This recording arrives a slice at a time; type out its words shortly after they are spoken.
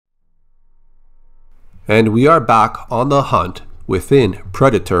And we are back on the hunt within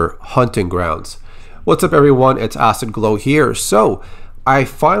Predator Hunting Grounds. What's up everyone, it's Acid Glow here. So, I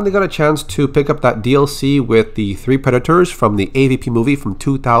finally got a chance to pick up that DLC with the 3 Predators from the AVP movie from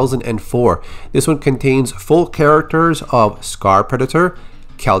 2004. This one contains full characters of Scar Predator,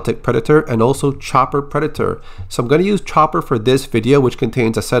 Celtic Predator, and also Chopper Predator. So I'm going to use Chopper for this video, which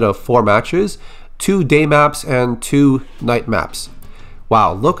contains a set of 4 matches, 2 day maps and 2 night maps.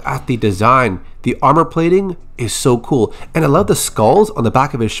 Wow, look at the design. The armor plating is so cool. And I love the skulls on the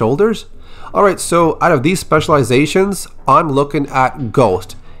back of his shoulders. Alright, so out of these specializations, I'm looking at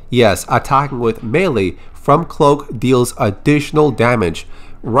Ghost. Yes, attacking with melee from cloak deals additional damage.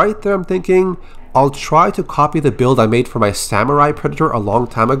 Right there I'm thinking, I'll try to copy the build I made for my Samurai Predator a long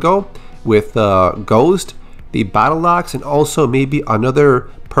time ago with Ghost, the Battle Axe, and also maybe another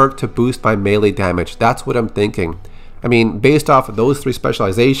perk to boost my melee damage. That's what I'm thinking. I mean, based off of those 3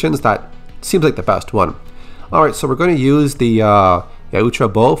 specializations, that seems like the best one. Alright, so we're going to use the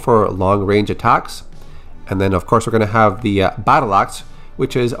Yautja bow for long range attacks. And then of course we're going to have the Battle Axe,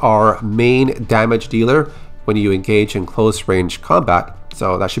 which is our main damage dealer when you engage in close range combat.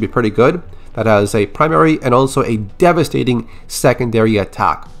 So that should be pretty good. That has a primary and also a devastating secondary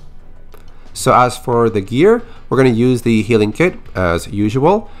attack. So as for the gear, we're going to use the healing kit as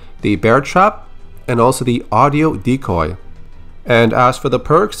usual, the bear trap, and also the audio decoy. And as for the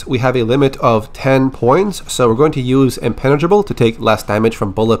perks, we have a limit of 10 points, so we're going to use Impenetrable to take less damage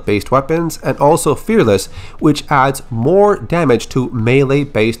from bullet-based weapons, and also Fearless, which adds more damage to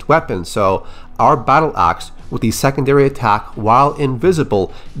melee-based weapons. So our Battle Axe with the secondary attack while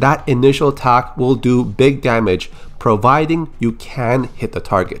invisible, that initial attack will do big damage, providing you can hit the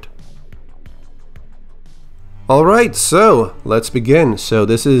target. Alright, so let's begin. So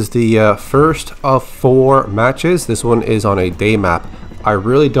this is the first of 4 matches. This one is on a day map. I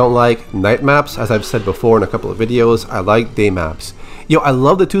really don't like night maps, as I've said before in a couple of videos. I like day maps. Yo, I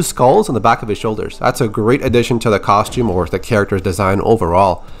love the 2 skulls on the back of his shoulders. That's a great addition to the costume or the character's design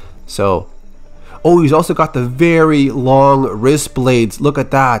overall. So, oh, he's also got the very long wrist blades. Look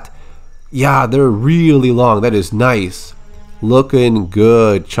at that. Yeah, they're really long. That is nice. Looking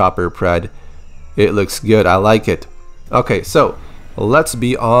good, Chopper Pred. It looks good. I like it. Okay, so let's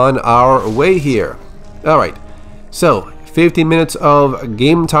be on our way here. Alright, so 15 minutes of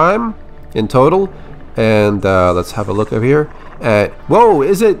game time in total. And let's have a look over here. Whoa,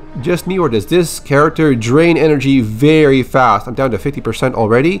 is it just me or does this character drain energy very fast? I'm down to 50%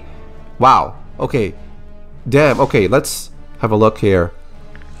 already. Wow. Okay. Damn. Okay, let's have a look here.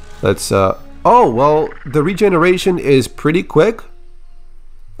 Let's oh, well, the regeneration is pretty quick.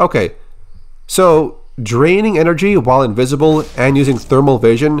 Okay. So, draining energy while invisible and using thermal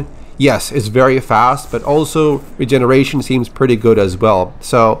vision, yes, is very fast, but also regeneration seems pretty good as well.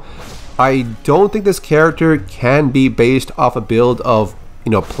 So, I don't think this character can be based off a build of,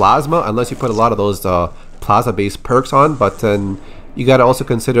 plasma, unless you put a lot of those plasma-based perks on, but then you gotta also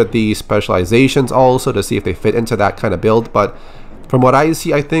consider the specializations also to see if they fit into that kind of build. But from what I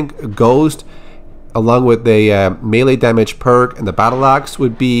see, I think Ghost, along with the melee damage perk and the Battle Axe,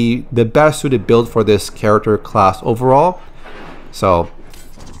 would be the best suited build for this character class overall. So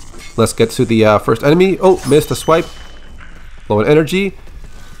let's get to the first enemy. Oh, missed a swipe. Low on energy.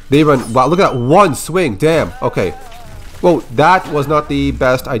 They run. Wow, look at that one swing. Damn. Okay. Whoa, that was not the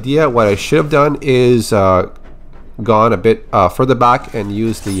best idea. What I should have done is gone a bit further back and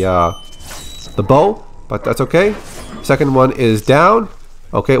used the bow, but that's okay. Second one is down.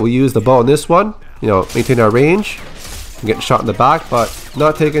 Okay, we'll use the bow on this one. Maintain our range. I'm getting shot in the back, but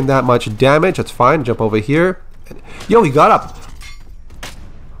not taking that much damage. That's fine. Jump over here. Yo, he got up.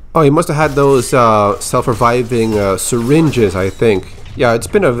 Oh, he must have had those self-reviving syringes, I think. Yeah, it's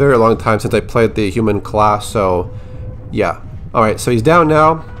been a very long time since I played the human class, so yeah. Alright, so he's down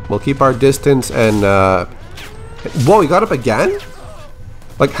now. We'll keep our distance and... Whoa, he got up again?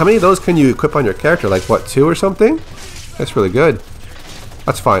 Like, how many of those can you equip on your character? Like, what, 2 or something? That's really good.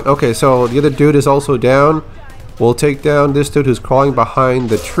 That's fine. Okay, so the other dude is also down. We'll take down this dude who's crawling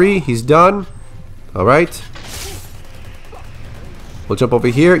behind the tree. He's done. Alright. We'll jump over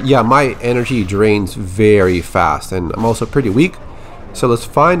here. Yeah, my energy drains very fast, and I'm also pretty weak. So let's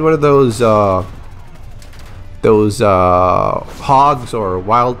find one of those hogs or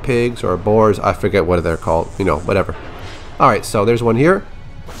wild pigs or boars. I forget what they're called. Whatever. Alright, so there's one here.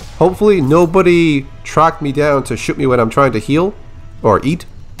 Hopefully nobody tracked me down to shoot me when I'm trying to heal or eat.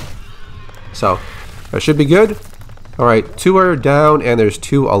 So that should be good. Alright, 2 are down and there's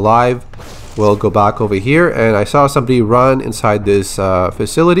 2 alive. We'll go back over here, and I saw somebody run inside this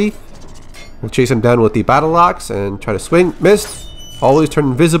facility. We'll chase him down with the Battle Axe and try to swing. Missed. Always turn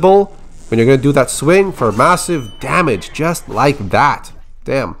invisible. when you're going to do that swing for massive damage, just like that.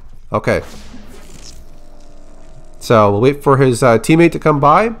 Damn. Okay. So we'll wait for his teammate to come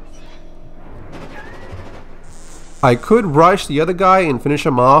by. I could rush the other guy and finish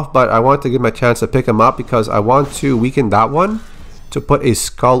him off, but I want to give him a chance to pick him up because I want to weaken that one to put a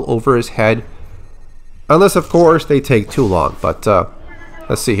skull over his head. Unless, of course, they take too long. But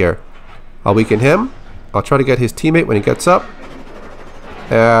let's see here. I'll weaken him. I'll try to get his teammate when he gets up.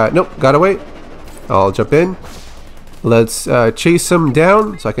 Nope, got away. I'll jump in. Let's chase him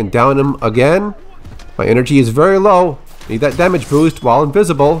down so I can down him again. My energy is very low. Need that damage boost while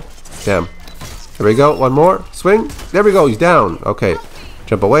invisible. Damn. There we go. One more. Swing. There we go. He's down. Okay.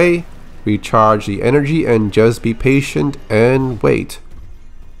 Jump away. Recharge the energy and just be patient and wait.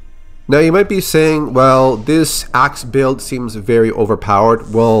 Now you might be saying, well, this axe build seems very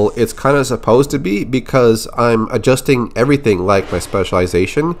overpowered. Well, it's kind of supposed to be because I'm adjusting everything like my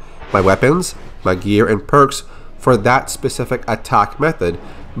specialization, my weapons, my gear and perks for that specific attack method.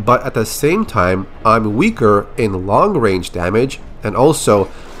 But at the same time, I'm weaker in long range damage, and also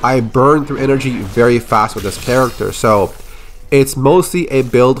I burn through energy very fast with this character. So it's mostly a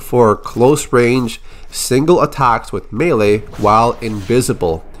build for close range single attacks with melee while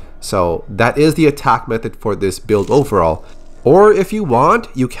invisible. So that is the attack method for this build overall. Or if you want,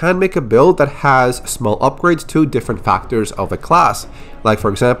 you can make a build that has small upgrades to different factors of a class. Like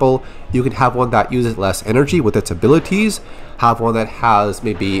for example, you can have one that uses less energy with its abilities, have one that has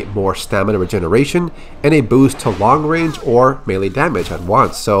maybe more stamina regeneration, and a boost to long range or melee damage at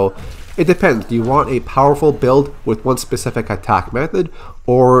once. So it depends. Do you want a powerful build with one specific attack method,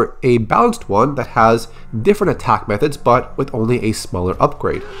 or a balanced one that has different attack methods but with only a smaller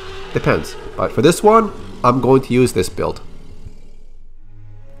upgrade? Depends. But for this one, I'm going to use this build.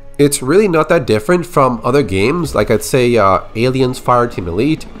 It's really not that different from other games, like I'd say Aliens Fireteam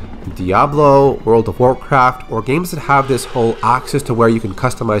Elite, Diablo, World of Warcraft, or games that have this whole access to where you can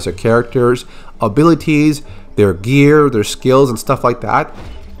customize your characters, abilities, their gear, their skills, and stuff like that.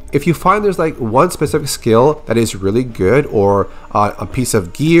 If you find there's like one specific skill that is really good, or a piece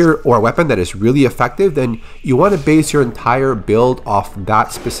of gear or a weapon that is really effective, then you want to base your entire build off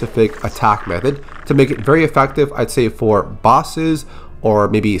that specific attack method to make it very effective, I'd say, for bosses, or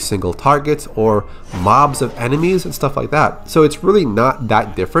maybe single targets, or mobs of enemies and stuff like that. So it's really not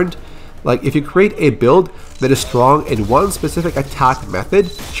that different. Like if you create a build that is strong in one specific attack method,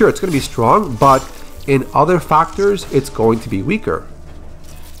 sure, it's going to be strong, but in other factors, it's going to be weaker.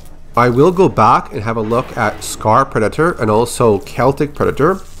 I will go back and have a look at Scar Predator and also Celtic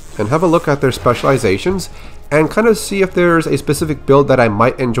Predator and have a look at their specializations and kind of see if there's a specific build that I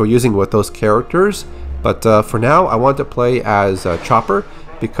might enjoy using with those characters. But for now, I want to play as Chopper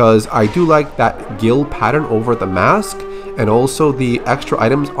because I do like that gill pattern over the mask, and also the extra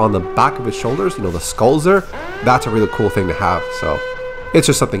items on the back of his shoulders, you know, the skulls there. That's a really cool thing to have, so it's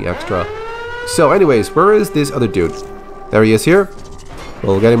just something extra. So anyways, where is this other dude? There he is here.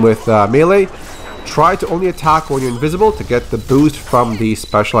 We'll get him with melee. Try to only attack when you're invisible to get the boost from the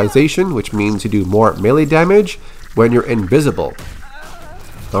specialization, which means you do more melee damage when you're invisible.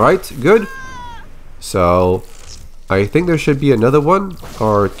 Alright, good. So I think there should be another one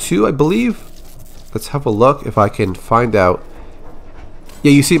or two, I believe. Let's have a look if I can find out.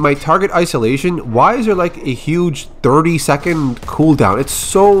 Yeah, you see my target isolation. Why is there like a huge 30-second cooldown? It's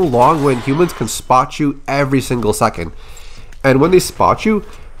so long when humans can spot you every single second. And when they spot you,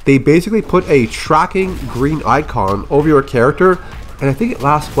 they basically put a tracking green icon over your character, and I think it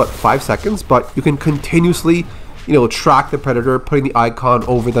lasts, what, 5 seconds, but you can continuously, you know, track the predator, putting the icon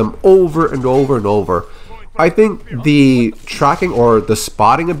over them over and over and over. I think the tracking or the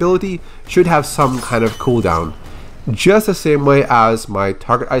spotting ability should have some kind of cooldown, just the same way as my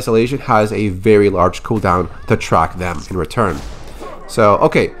target isolation has a very large cooldown to track them in return. So,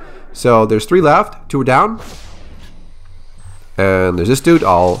 okay, so there's 3 left, 2 are down. And there's this dude.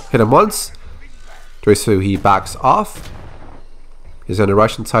 I'll hit him once, so he backs off. He's gonna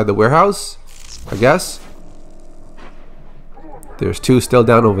rush inside the warehouse, I guess. There's 2 still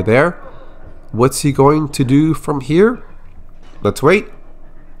down over there. What's he going to do from here? Let's wait.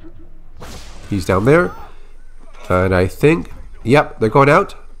 He's down there. And I think, yep, they're going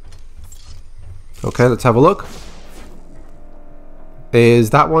out. Okay, let's have a look. Is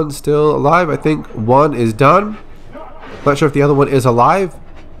that one still alive? I think one is done. Not sure if the other one is alive.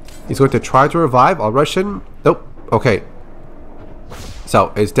 He's going to try to revive. I'll rush in. Nope. Okay.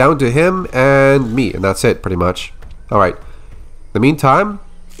 So it's down to him and me, and that's it pretty much. Alright. In the meantime,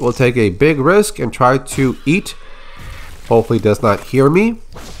 we'll take a big risk and try to eat. Hopefully he does not hear me.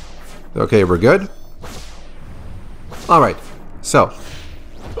 Okay, we're good. Alright. So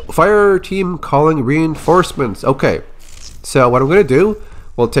Fire team calling reinforcements. Okay, so what I'm going to do,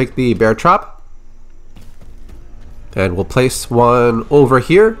 we'll take the bear trap and we'll place one over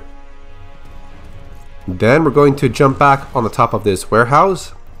here. Then we're going to jump back on the top of this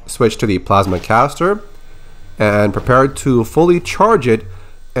warehouse, switch to the plasma caster, and prepare to fully charge it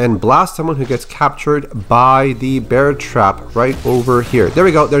and blast someone who gets captured by the bear trap right over here. There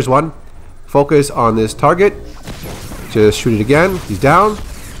we go, there's one. Focus on this target. Just shoot it again. He's down.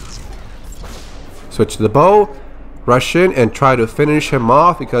 Switch to the bow. Rush in and try to finish him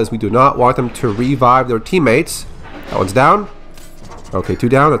off because we do not want them to revive their teammates. That one's down. Okay, 2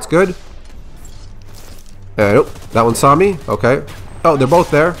 down, that's good. And oh, that one saw me. Okay. Oh, they're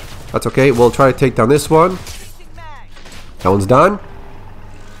both there. That's okay. We'll try to take down this one. That one's done.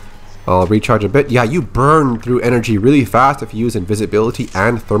 I'll recharge a bit. Yeah, you burn through energy really fast if you use invisibility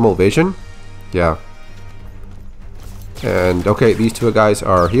and thermal vision. Yeah. And okay, these 2 guys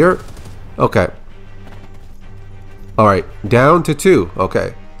are here. Okay. Alright, down to 2.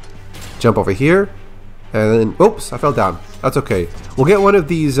 Okay. Jump over here. And then, oops, I fell down. That's okay. We'll get one of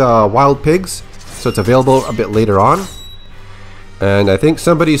these wild pigs, so it's available a bit later on. And I think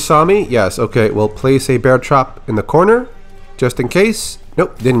somebody saw me. Yes, okay, we'll place a bear trap in the corner, just in case.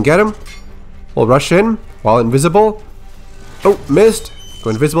 Nope, didn't get him. We'll rush in while invisible. Oh, missed. Go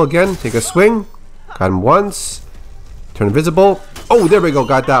invisible again, take a swing. Got him once. Turn invisible. Oh, there we go,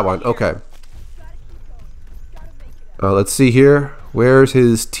 got that one. Okay. Let's see here. Where's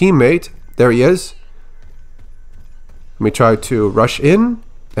his teammate? There he is. Let me try to rush in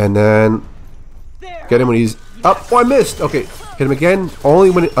and then get him when he's up. Oh, I missed. Okay, hit him again. Only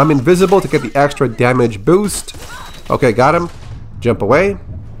when I'm invisible to get the extra damage boost. Okay, got him. Jump away.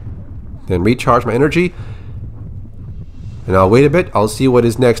 Then recharge my energy. And I'll wait a bit. I'll see what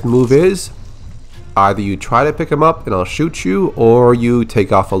his next move is. Either you try to pick him up and I'll shoot you, or you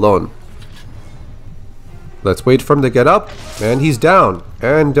take off alone. Let's wait for him to get up. And he's down.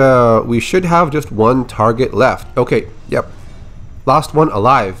 And we should have just 1 target left. Okay, yep. Last one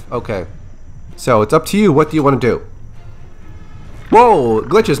alive. Okay. So it's up to you. What do you want to do? Whoa,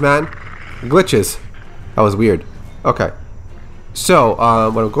 glitches, man. Glitches. That was weird. Okay. So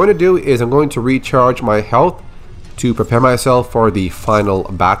what I'm going to do is I'm going to recharge my health to prepare myself for the final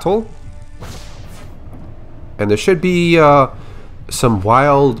battle. And there should be some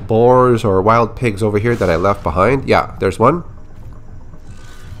wild boars or wild pigs over here that I left behind. Yeah, there's one.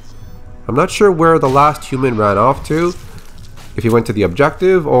 I'm not sure where the last human ran off to. If he went to the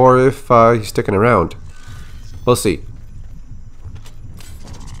objective or if he's sticking around. We'll see.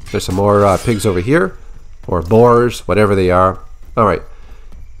 There's some more pigs over here. Or boars, whatever they are. Alright.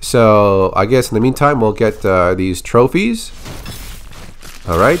 So, I guess in the meantime we'll get these trophies.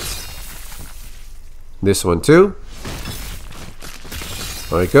 Alright. This one too.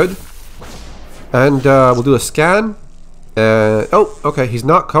 Alright, good. And we'll do a scan. Oh, okay, he's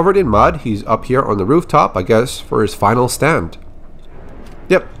not covered in mud. He's up here on the rooftop, I guess, for his final stand.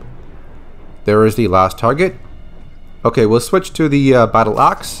 Yep. There is the last target. Okay, we'll switch to the battle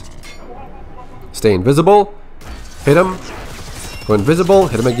axe. Stay invisible. Hit him. Go invisible.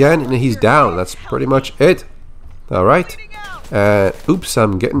 Hit him again, and he's down. That's pretty much it. Alright. Oops,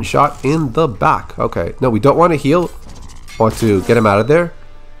 I'm getting shot in the back. Okay, no, we don't want to heal. Want to get him out of there.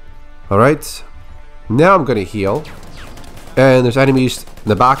 Alright. Now I'm going to heal. And there's enemies in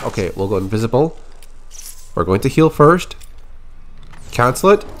the back. Okay, we'll go invisible. We're going to heal first. Cancel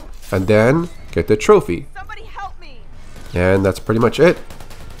it. And then get the trophy. Somebody help me. And that's pretty much it.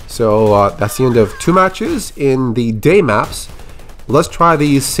 So that's the end of 2 matches in the day maps. Let's try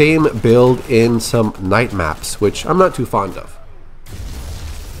the same build in some night maps, which I'm not too fond of.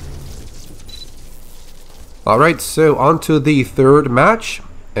 Alright, so on to the 3rd match.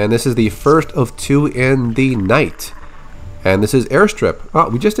 And this is the first of 2 in the night. And this is Airstrip. Oh,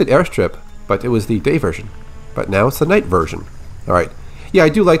 we just did Airstrip, but it was the day version. But now it's the night version. Alright. Yeah, I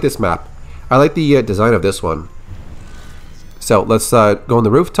do like this map. I like the design of this one. So let's go on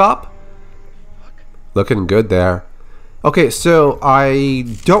the rooftop. Looking good there. Okay, so I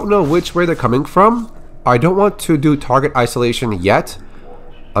don't know which way they're coming from. I don't want to do target isolation yet.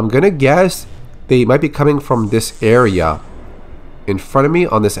 I'm gonna guess they might be coming from this area in front of me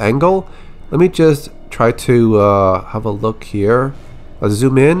on this angle. Let me just try to have a look here. Let's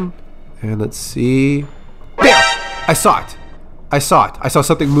zoom in and let's see. There! I saw it! I saw it. I saw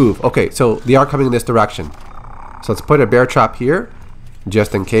something move. Okay, so they are coming in this direction. So let's put a bear trap here,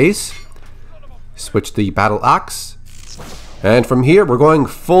 just in case. Switch the battle axe. And from here, we're going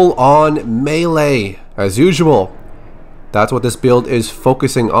full on melee, as usual. That's what this build is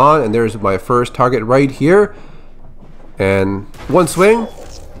focusing on. And there's my first target right here. And one swing.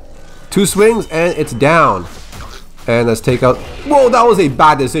 2 swings and it's down. And let's take out... Whoa, that was a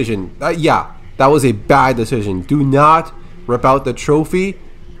bad decision. Yeah, that was a bad decision. Do not rip out the trophy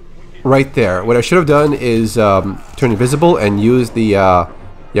right there. What I should have done is turn invisible and use the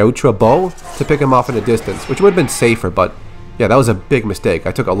Yautja bow to pick him off in the distance, which would have been safer, but yeah, that was a big mistake.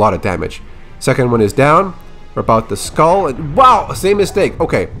 I took a lot of damage. Second one is down. Rip out the skull, and wow, same mistake.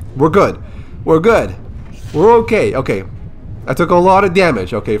 Okay, we're good. We're good. We're okay. Okay, I took a lot of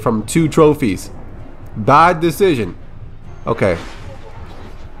damage, okay, from 2 trophies. Bad decision. Okay.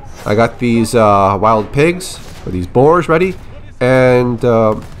 I got these wild pigs, or these boars ready, and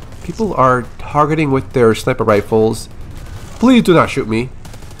people are targeting with their sniper rifles. Please do not shoot me.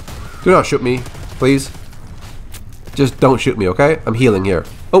 Do not shoot me, please. Just don't shoot me, okay? I'm healing here.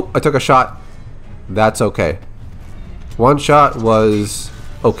 Oh, I took a shot. That's okay. 1 shot was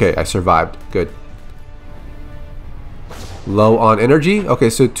okay. I survived. Good. Low on energy. Okay,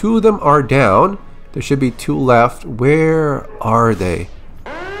 so 2 of them are down. There should be 2 left. Where are they?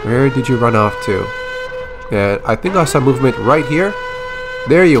 Where did you run off to? And I think I saw movement right here.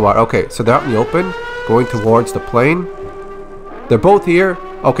 There you are. Okay, so they're out in the open, going towards the plane. They're both here.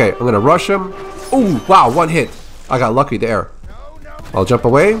 Okay, I'm gonna rush them. Oh, wow, 1 hit. I got lucky there. I'll jump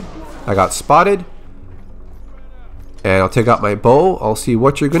away. I got spotted. And I'll take out my bow. I'll see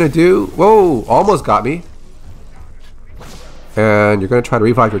what you're gonna do. Whoa, almost got me. And you're gonna try to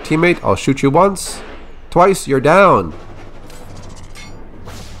revive your teammate. I'll shoot you once. Twice, you're down.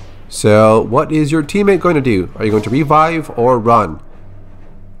 So, what is your teammate going to do? Are you going to revive or run?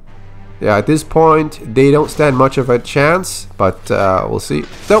 Yeah, at this point, they don't stand much of a chance, but we'll see.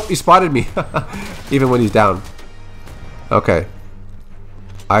 Nope, he spotted me, even when he's down. Okay.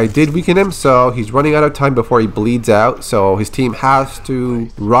 I did weaken him, so he's running out of time before he bleeds out, so his team has to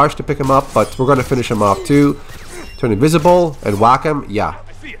rush to pick him up, but we're going to finish him off too. Turn invisible and whack him. Yeah,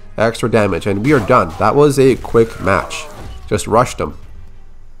 extra damage, and we are done. That was a quick match. Just rushed him.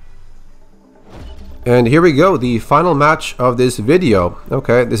 And here we go, the final match of this video.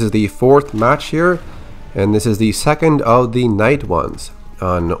 Okay, this is the 4th match here, and this is the 2nd of the night ones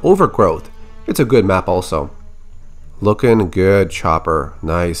on Overgrowth. It's a good map also. Looking good, Chopper.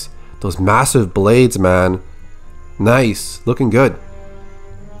 Nice. Those massive blades, man. Nice. Looking good.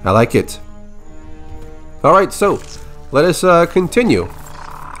 I like it. Alright, so let us continue.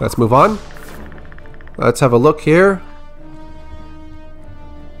 Let's move on. Let's have a look here.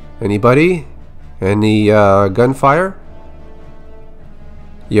 Anybody? Any gunfire?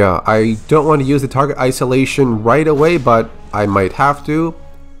 Yeah, I don't want to use the target isolation right away, but I might have to.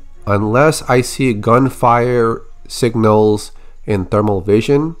 Unless I see gunfire signals in thermal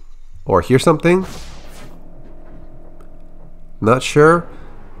vision or hear something. Not sure.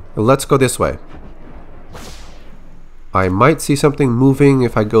 Let's go this way. I might see something moving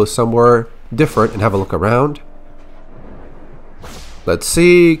if I go somewhere different and have a look around. Let's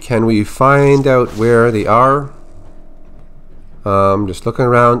see, can we find out where they are? Just looking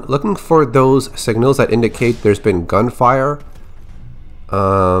around, looking for those signals that indicate there's been gunfire.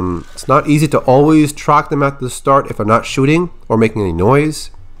 It's not easy to always track them at the start if I'm not shooting or making any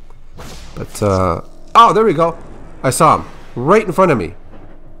noise. But, oh, there we go. I saw him right in front of me.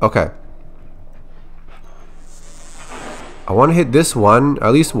 Okay. I want to hit this one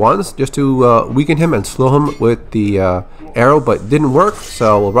at least once just to weaken him and slow him with the arrow, but didn't work,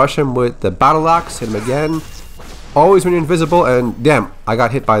 so we'll rush him with the battle axe, hit him again. Always when you're invisible, and damn, I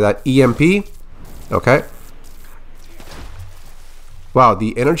got hit by that EMP. Okay. Wow,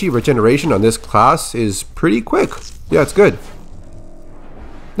 the energy regeneration on this class is pretty quick. Yeah, it's good.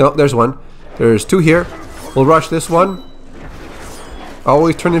 No, there's one. There's 2 here. We'll rush this one.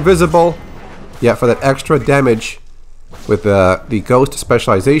 Always turn invisible. Yeah, for that extra damage with the ghost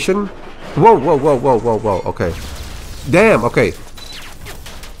specialization. Whoa, whoa, whoa, whoa, whoa, whoa. Okay. Damn, okay.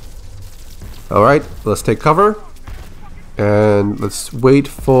 Alright, let's take cover. And let's wait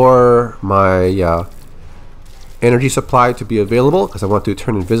for my energy supply to be available, because I want to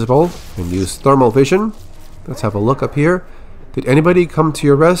turn invisible and use thermal vision. Let's have a look up here. Did anybody come to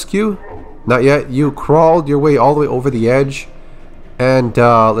your rescue? Not yet. You crawled your way all the way over the edge. And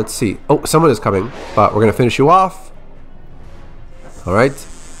let's see. Oh, someone is coming, but we're going to finish you off. Alright.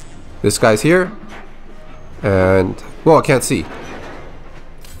 This guy's here. And, well, I can't see.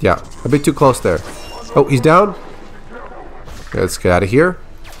 Yeah, a bit too close there. Oh, he's down. Okay, let's get out of here.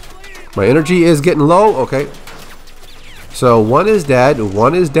 My energy is getting low. Okay. So, 1 is dead,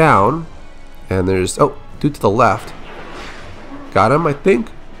 1 is down. And there's, oh, 2 to the left. Got him, I think.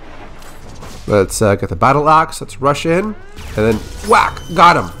 Let's get the battle axe. Let's rush in. And then, whack!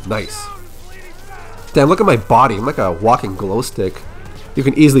 Got him. Nice. Damn, look at my body. I'm like a walking glow stick. You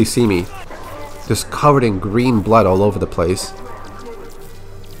can easily see me. Just covered in green blood all over the place.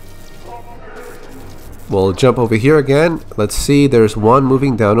 We'll jump over here again. Let's see, there's one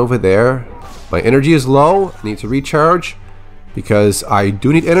moving down over there. My energy is low. I need to recharge because I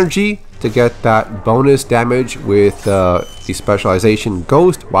do need energy to get that bonus damage with the specialization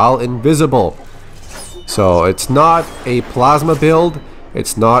Ghost while invisible. So it's not a plasma build.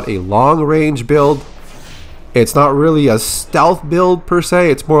 It's not a long range build. It's not really a stealth build per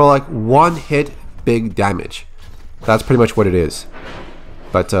se. It's more like one hit big damage. That's pretty much what it is.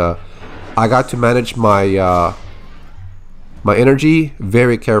 But I got to manage my my energy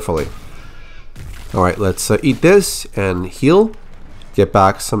very carefully. Alright, let's eat this and heal. Get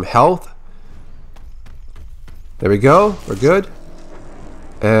back some health. There we go. We're good.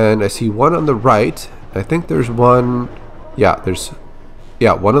 And I see one on the right. I think there's one. Yeah, there's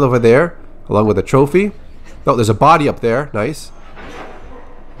one over there along with a trophy. Oh, there's a body up there. Nice.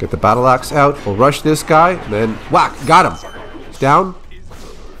 Get the battle axe out. We'll rush this guy and then whack. Got him. He's down.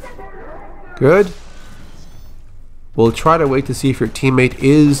 Good. We'll try to wait to see if your teammate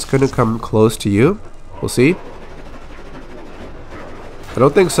is going to come close to you. We'll see. I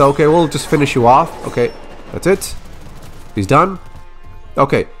don't think so. Okay, we'll just finish you off. Okay, that's it. He's done.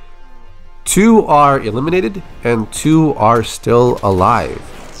 Okay. 2 are eliminated and 2 are still alive.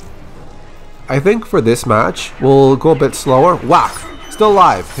 I think for this match, we'll go a bit slower. Whack! Still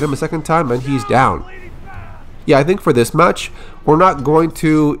alive. Hit him a second time and he's down. Yeah, I think for this match, we're not going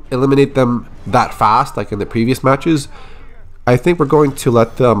to eliminate them that fast like in the previous matches. I think we're going to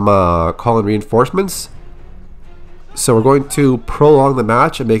let them call in reinforcements. So we're going to prolong the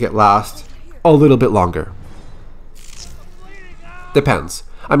match and make it last a little bit longer. Depends.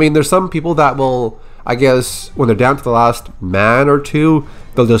 I mean, there's some people that will, I guess, when they're down to the last man or two,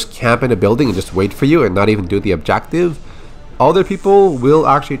 they'll just camp in a building and just wait for you and not even do the objective. Other people will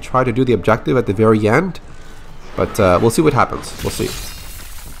actually try to do the objective at the very end. But we'll see what happens. We'll see.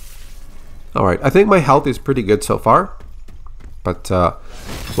 Alright, I think my health is pretty good so far. But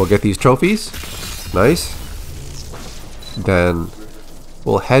we'll get these trophies. Nice. Then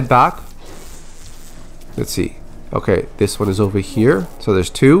we'll head back. Let's see. Okay, this one is over here. So there's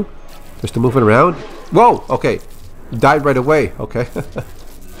 2. Just moving around. Whoa! Okay. Died right away. Okay.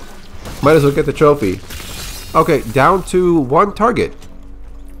 Might as well get the trophy. Okay, down to 1 target.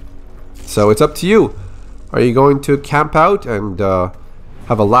 So it's up to you. Are you going to camp out and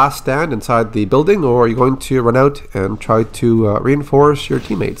have a last stand inside the building, or are you going to run out and try to reinforce your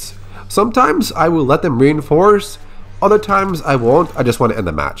teammates? Sometimes I will let them reinforce, other times I won't. I just want to end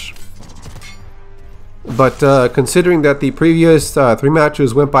the match. But considering that the previous 3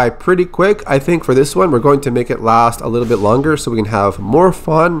 matches went by pretty quick, I think for this one we're going to make it last a little bit longer so we can have more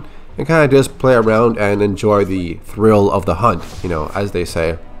fun and kind of just play around and enjoy the thrill of the hunt, you know, as they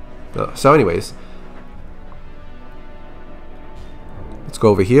say. So anyways, let's go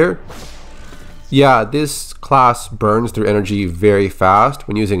over here. Yeah, this class burns through energy very fast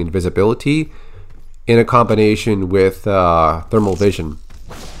when using invisibility in a combination with thermal vision.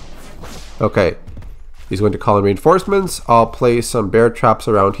 Okay, he's going to call in reinforcements. I'll place some bear traps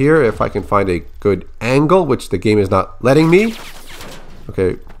around here if I can find a good angle, which the game is not letting me.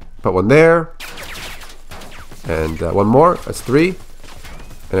 Okay, put one there. And one more, that's 3.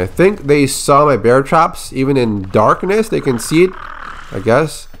 And I think they saw my bear traps. Even in darkness, they can see it, I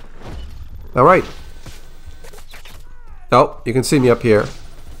guess. Alright. Oh, you can see me up here.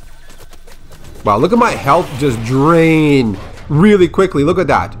 Wow, look at my health just drain really quickly. Look at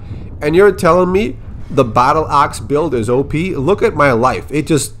that. And you're telling me the battle axe build is OP? Look at my life. It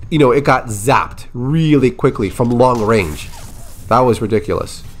just, you know, it got zapped really quickly from long range. That was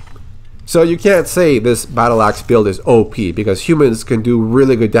ridiculous. So you can't say this battle axe build is OP because humans can do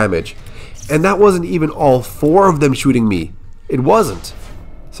really good damage. And that wasn't even all 4 of them shooting me. It wasn't.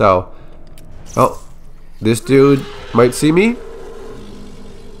 So, oh, this dude might see me,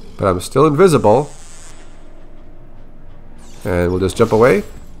 but I'm still invisible. And we'll just jump away.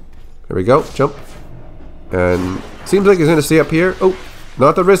 There we go, jump. And seems like he's gonna stay up here. Oh,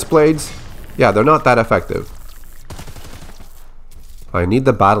 not the wrist blades. Yeah, they're not that effective. I need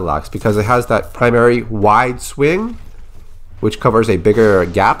the battle axe because it has that primary wide swing, which covers a bigger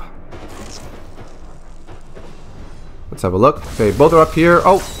gap. Let's have a look. Okay, both are up here.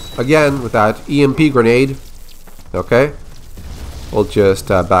 Oh, again with that EMP grenade. Okay, we'll just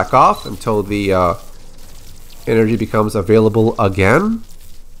back off until the energy becomes available again.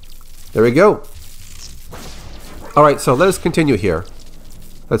 There we go. Alright, so let us continue here.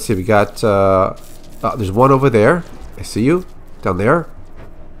 Let's see, we got there's one over there. I see you down there.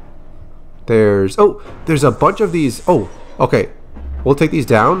 There's a bunch of these. Oh, okay. We'll take these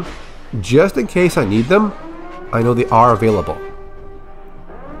down. Just in case I need them, I know they are available.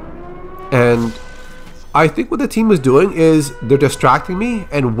 And I think what the team is doing is they're distracting me,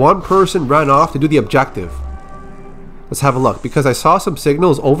 and one person ran off to do the objective. Let's have a look, because I saw some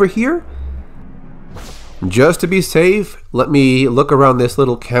signals over here. Just to be safe, let me look around this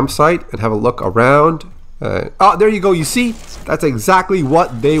little campsite and have a look around. Oh, there you go. You see, that's exactly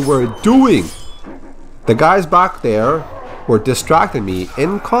what they were doing. The guys back there were distracting me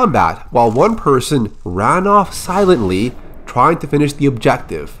in combat while one person ran off silently trying to finish the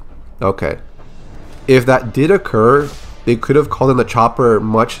objective. Okay. If that did occur, they could have called in the chopper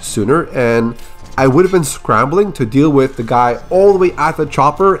much sooner, and I would have been scrambling to deal with the guy all the way at the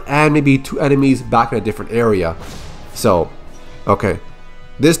chopper and maybe 2 enemies back in a different area. So, okay.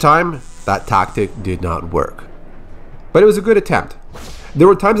 This time, that tactic did not work. But it was a good attempt. There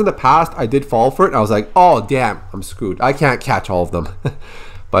were times in the past I did fall for it and I was like, oh damn, I'm screwed. I can't catch all of them.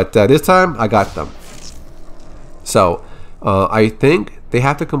 But this time, I got them. So, I think they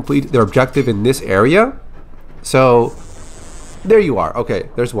have to complete their objective in this area. So, there you are. Okay,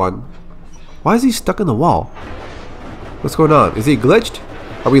 there's one. Why is he stuck in the wall? What's going on? Is he glitched?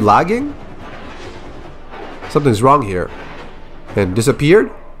 Are we lagging? Something's wrong here. And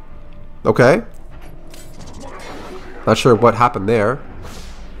disappeared? Okay. Not sure what happened there.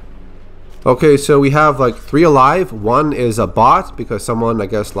 Okay, so we have like 3 alive. 1 is a bot because someone, I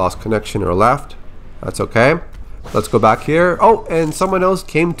guess, lost connection or left. That's okay. Let's go back here. Oh, and someone else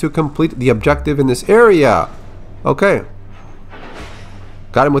came to complete the objective in this area. Okay.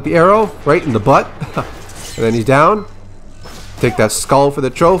 Got him with the arrow right in the butt. And then he's down. Take that skull for the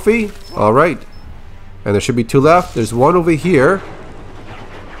trophy. Alright. And there should be 2 left. There's 1 over here.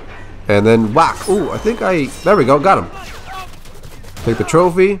 And then whack. Ooh, I think there we go. Got him. Take the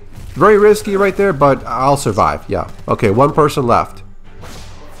trophy. Very risky right there, but I'll survive. Yeah. Okay, 1 person left.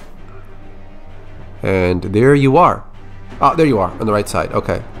 And there you are. Oh, there you are on the right side.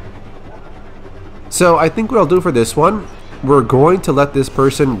 Okay. So I think what I'll do for this one, we're going to let this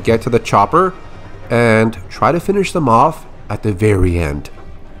person get to the chopper and try to finish them off at the very end.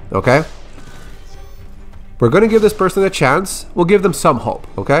 Okay? We're going to give this person a chance. We'll give them some hope.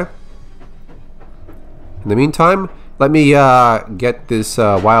 Okay? In the meantime, let me get this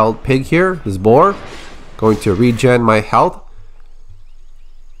wild pig here, this boar. Going to regen my health.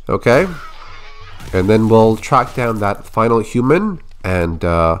 Okay. And then we'll track down that final human, and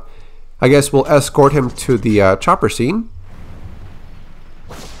I guess we'll escort him to the chopper scene.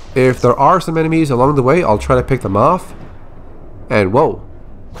 If there are some enemies along the way, I'll try to pick them off. And whoa.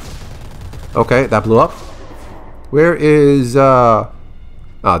 Okay, that blew up. Where is oh,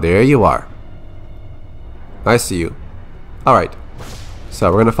 there you are. I see you. Alright.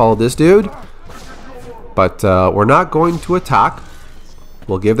 So we're gonna follow this dude. But we're not going to attack.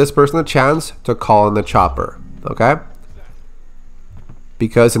 We'll give this person a chance to call in the chopper, okay?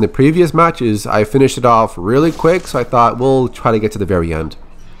 Because in the previous matches, I finished it off really quick, so I thought we'll try to get to the very end.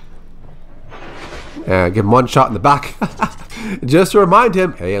 And give him 1 shot in the back. Just to remind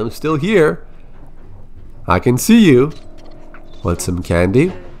him, hey, I'm still here. I can see you. Want some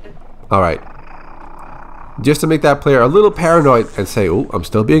candy? Alright. Just to make that player a little paranoid and say, oh, I'm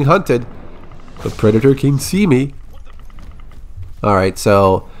still being hunted. The predator can see me. Alright,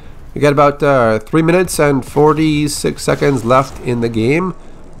 so we got about 3 minutes and 46 seconds left in the game.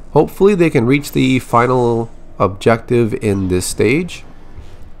 Hopefully they can reach the final objective in this stage.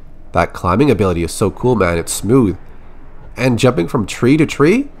 That climbing ability is so cool, man. It's smooth. And jumping from tree to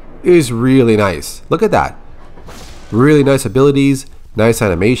tree is really nice. Look at that. Really nice abilities, nice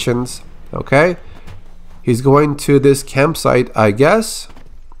animations. Okay. He's going to this campsite, I guess.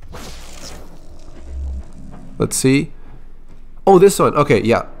 Let's see. Oh, this one. Okay,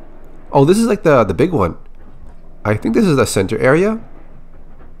 yeah. Oh, this is like the big one. I think this is the center area.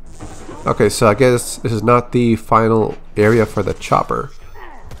 Okay, so I guess this is not the final area for the chopper.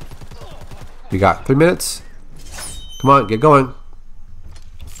 We got 3 minutes. Come on, get going.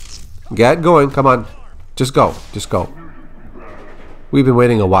 Get going, come on. Just go, just go. We've been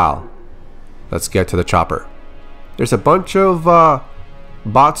waiting a while. Let's get to the chopper. There's a bunch of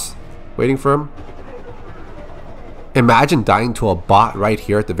bots waiting for him. Imagine dying to a bot right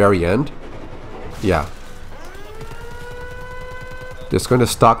here at the very end. Yeah. Just going to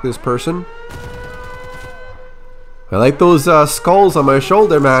stalk this person. I like those skulls on my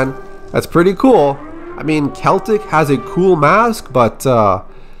shoulder, man. That's pretty cool. I mean, Celtic has a cool mask, but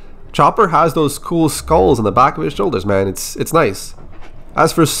Chopper has those cool skulls on the back of his shoulders, man. It's nice.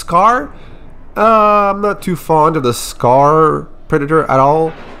 As for Scar, I'm not too fond of the Scar Predator at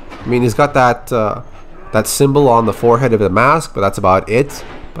all. I mean, he's got that that symbol on the forehead of the mask, but that's about it.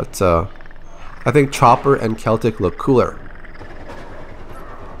 But I think Chopper and Celtic look cooler.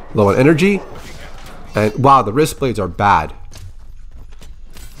 Low on energy. And wow, the wrist blades are bad.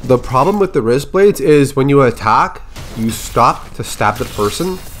 The problem with the wrist blades is when you attack, you stop to stab the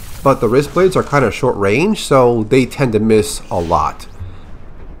person, but the wrist blades are kind of short range, so they tend to miss a lot.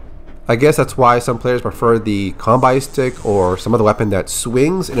 I guess that's why some players prefer the combi stick or some other weapon that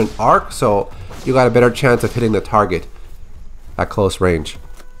swings in an arc, so you got a better chance of hitting the target at close range.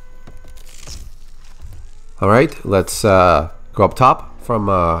 Alright, let's go up top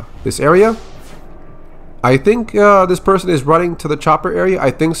from this area. I think this person is running to the chopper area.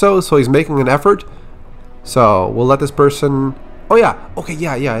 I think so. So he's making an effort. So we'll let this person... Oh yeah. Okay,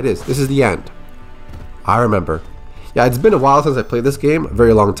 yeah, it is. This is the end. I remember. Yeah, it's been a while since I played this game. A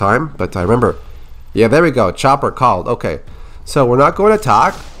very long time. But I remember. Yeah, there we go. Chopper called. Okay. So we're not going to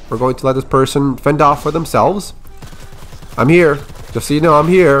attack. We're going to let this person fend off for themselves. I'm here. Just so you know, I'm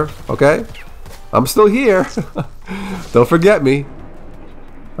here. Okay? I'm still here. Don't forget me.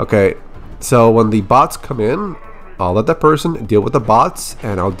 Okay. So when the bots come in, I'll let that person deal with the bots,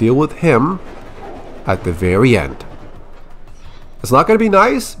 and I'll deal with him at the very end. It's not going to be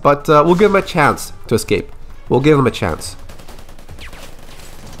nice, but we'll give him a chance to escape. We'll give him a chance.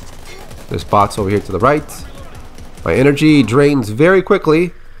 There's bots over here to the right. My energy drains very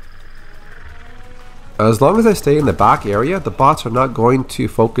quickly. As long as I stay in the back area, the bots are not going to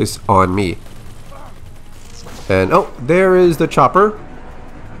focus on me. And oh, there is the chopper.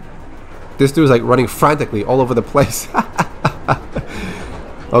 This dude's like running frantically all over the place.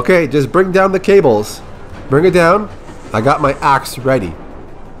 Okay, just bring down the cables. Bring it down. I got my axe ready.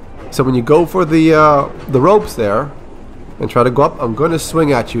 So when you go for the ropes there and try to go up, I'm going to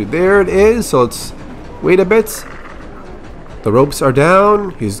swing at you. There it is. So let's wait a bit. The ropes are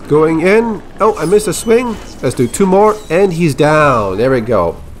down. He's going in. Oh, I missed a swing. Let's do 2 more and he's down. There we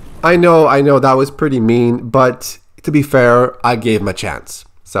go. I know that was pretty mean, but to be fair, I gave him a chance.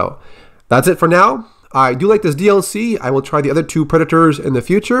 So that's it for now. I do like this DLC. I will try the other 2 Predators in the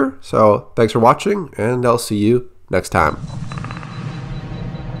future. So thanks for watching, and I'll see you next time.